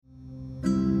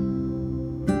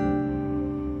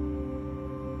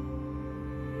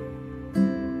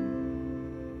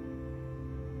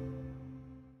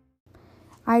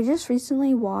I just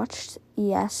recently watched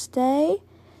Yes Day,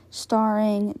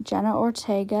 starring Jenna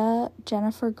Ortega,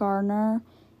 Jennifer Garner,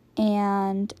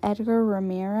 and Edgar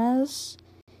Ramirez.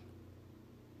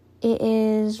 It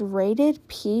is rated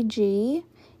PG.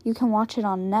 You can watch it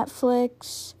on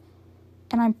Netflix,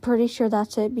 and I'm pretty sure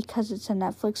that's it because it's a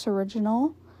Netflix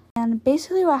original. And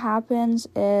basically what happens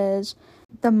is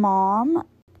the mom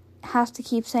has to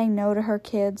keep saying no to her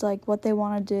kids, like what they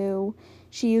want to do.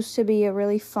 She used to be a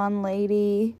really fun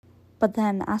lady, but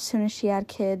then as soon as she had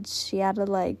kids, she had to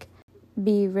like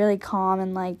be really calm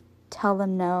and like tell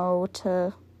them no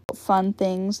to fun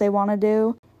things they want to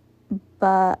do.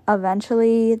 But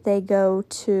eventually they go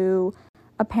to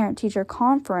a parent-teacher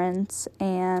conference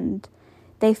and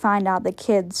they find out the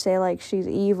kids say like she's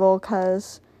evil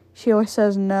because she always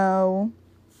says no.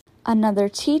 Another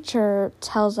teacher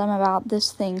tells them about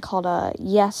this thing called a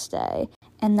Yes Day,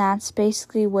 and that's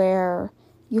basically where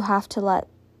you have to let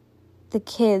the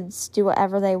kids do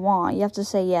whatever they want. You have to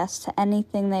say yes to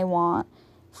anything they want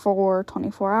for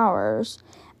 24 hours.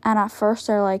 And at first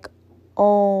they're like,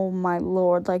 oh my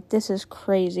lord, like this is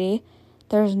crazy.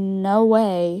 There's no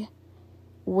way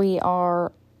we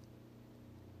are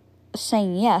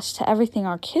saying yes to everything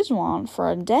our kids want for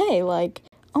a day. Like,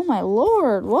 oh my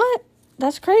lord, what?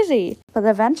 That's crazy. But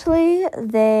eventually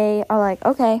they are like,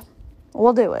 okay,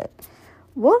 we'll do it.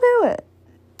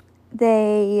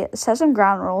 They set some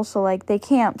ground rules, so like they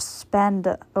can't spend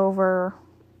over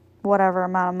whatever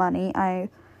amount of money. I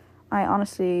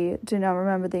honestly do not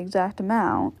remember the exact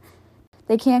amount.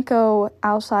 They can't go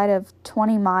outside of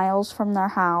 20 miles from their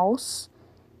house,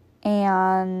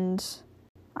 and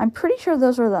I'm pretty sure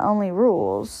those were the only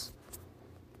rules.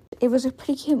 It was a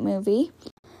pretty cute movie.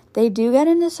 They do get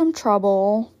into some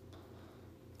trouble,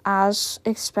 as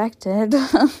expected,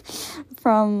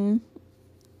 from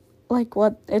like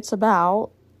what it's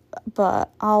about,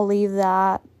 but I'll leave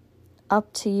that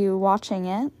up to you watching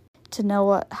it to know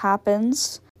what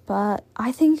happens. But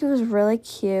I think it was really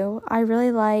cute. I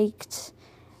really liked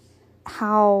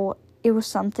how it was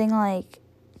something like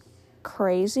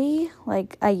crazy,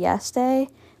 like a yes day,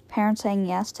 parents saying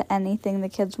yes to anything the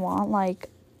kids want. Like,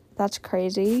 that's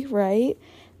crazy, right?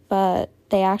 But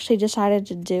they actually decided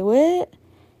to do it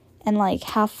and like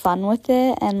have fun with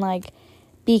it and like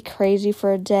be crazy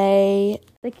for a day.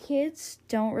 The kids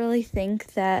don't really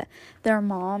think that their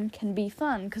mom can be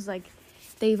fun because like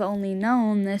they've only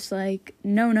known this like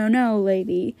no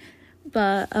lady.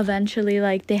 But eventually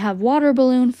like they have water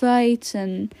balloon fights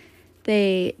and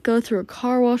they go through a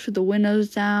car wash with the windows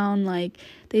down. Like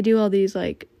they do all these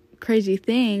like crazy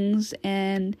things,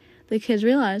 and the kids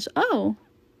realize, oh,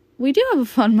 we do have a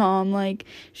fun mom. Like,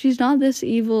 she's not this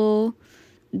evil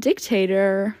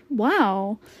dictator.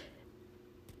 Wow.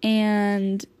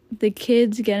 And the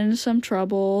kids get into some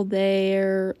trouble.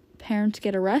 Their parents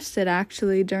get arrested,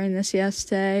 actually, during this Yes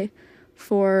Day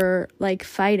for, like,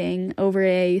 fighting over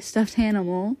a stuffed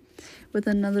animal with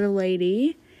another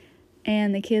lady.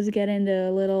 And the kids get into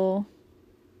a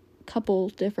couple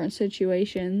different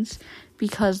situations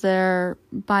because they're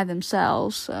by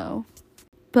themselves, so.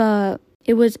 But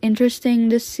it was interesting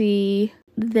to see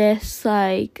this,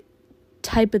 like,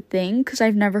 type of thing, because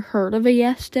I've never heard of a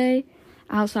Yes Day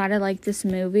outside of, like, this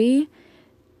movie,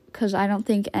 because I don't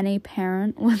think any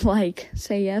parent would, like,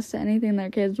 say yes to anything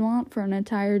their kids want for an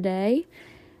entire day.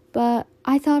 But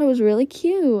I thought it was really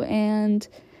cute, and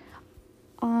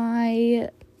I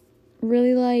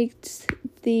really liked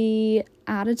the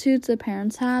attitudes the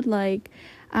parents had. Like,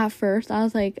 at first I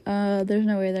was like, there's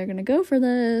no way they're gonna go for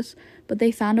this, but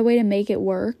they found a way to make it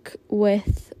work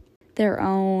with their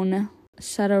own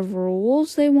set of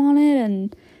rules they wanted,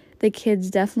 and the kids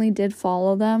definitely did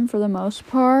follow them for the most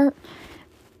part.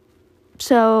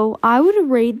 So I would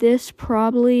rate this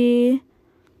probably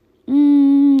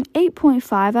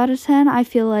 8.5 out of 10. I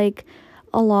feel like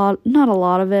not a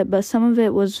lot of it, but some of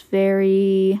it was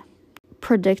very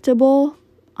predictable.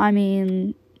 I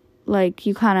mean, like,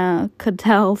 you kind of could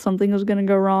tell something was going to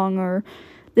go wrong, or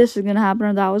this is going to happen,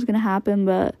 or that was going to happen,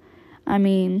 but, I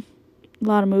mean, a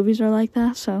lot of movies are like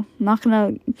that, so I'm not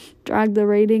going to drag the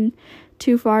rating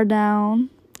too far down.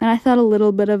 And I thought a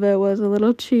little bit of it was a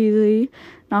little cheesy,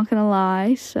 not going to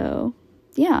lie, so,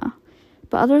 yeah.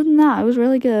 But other than that, it was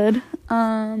really good.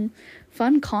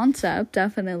 Fun concept,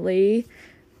 definitely.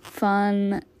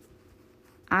 Fun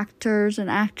actors and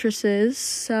actresses.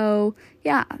 So,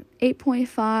 yeah,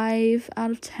 8.5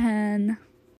 out of 10.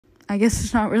 I guess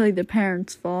it's not really the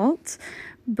parents' fault.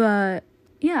 But,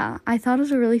 yeah, I thought it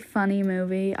was a really funny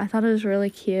movie. I thought it was really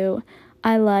cute.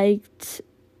 I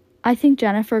think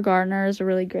Jennifer Garner is a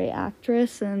really great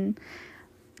actress, and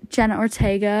Jenna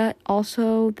Ortega,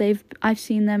 also, I've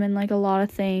seen them in, like, a lot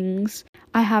of things.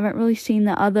 I haven't really seen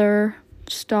the other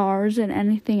stars in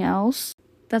anything else.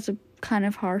 That's a kind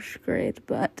of harsh grade,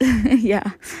 but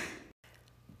yeah.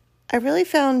 I really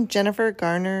found Jennifer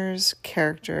Garner's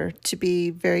character to be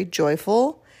very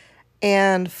joyful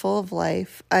and full of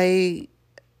life. I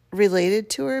related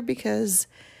to her because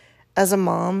as a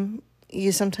mom,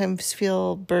 you sometimes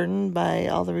feel burdened by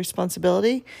all the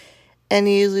responsibility and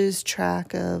you lose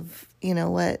track of,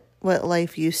 what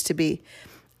life used to be.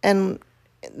 And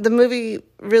the movie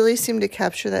really seemed to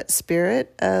capture that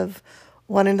spirit of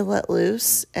wanting to let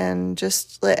loose and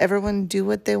just let everyone do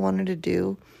what they wanted to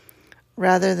do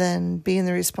rather than being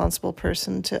the responsible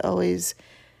person to always,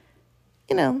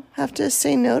 have to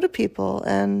say no to people.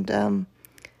 And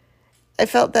I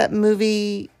felt that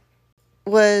movie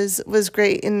was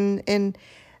great in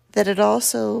that it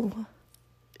also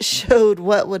showed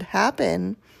what would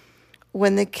happen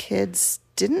when the kids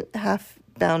didn't have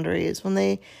boundaries, when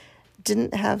they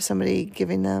didn't have somebody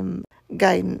giving them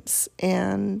guidance.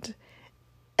 And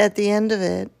at the end of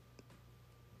it,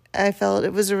 I felt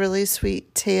it was a really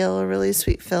sweet tale, a really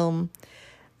sweet film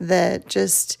that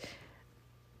just,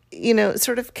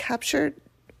 sort of captured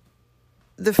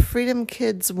the freedom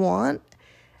kids want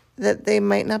that they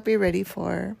might not be ready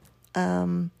for.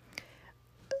 And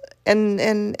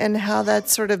how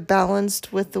that's sort of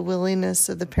balanced with the willingness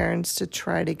of the parents to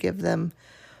try to give them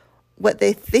what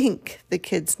they think the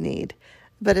kids need.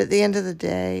 But at the end of the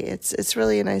day, it's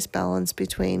really a nice balance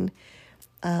between,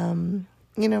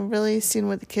 really seeing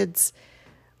what the kids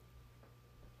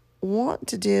want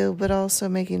to do, but also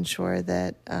making sure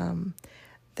that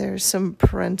there's some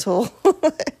parental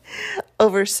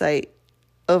oversight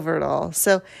over it all.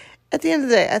 So at the end of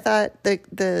the day, I thought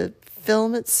the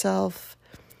film itself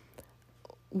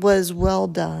was well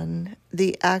done.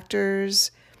 The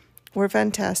actors were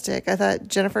fantastic. I thought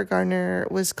Jennifer Garner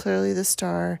was clearly the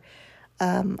star.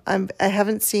 I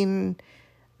haven't seen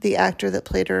the actor that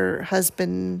played her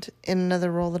husband in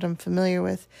another role that I'm familiar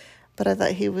with, but I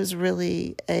thought he was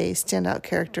really a standout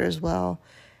character as well.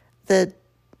 The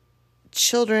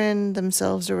children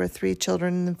themselves, there were 3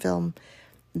 children in the film.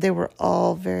 They were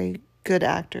all very good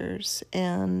actors,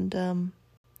 and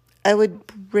I would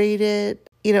rate it,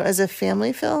 as a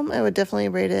family film, I would definitely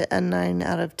rate it a 9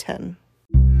 out of 10.